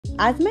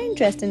As my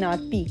interest in art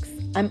peaks,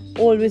 I'm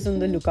always on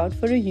the lookout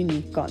for a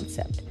unique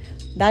concept.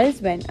 That is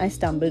when I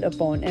stumbled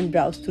upon and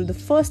browsed through the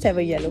first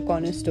ever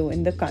YellowKorner store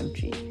in the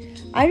country.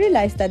 I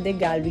realized that their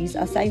galleries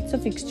are sites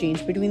of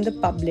exchange between the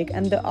public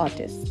and the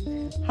artists,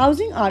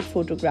 housing art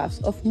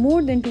photographs of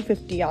more than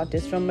 250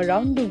 artists from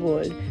around the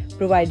world,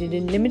 provided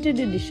in limited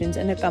editions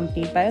and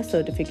accompanied by a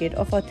certificate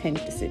of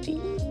authenticity.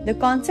 The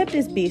concept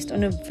is based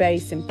on a very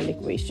simple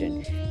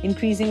equation,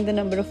 increasing the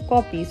number of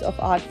copies of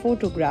art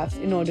photographs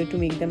in order to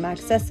make them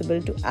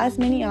accessible to as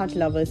many art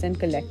lovers and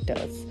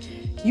collectors.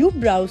 You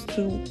browse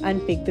through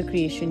and pick the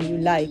creation you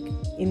like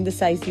in the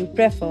size you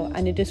prefer,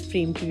 and it is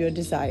framed to your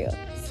desire,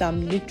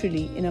 some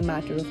literally in a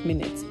matter of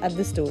minutes at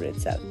the store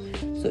itself.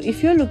 So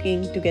if you're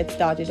looking to get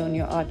started on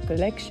your art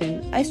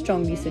collection, I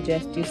strongly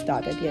suggest you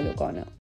start at YellowKorner.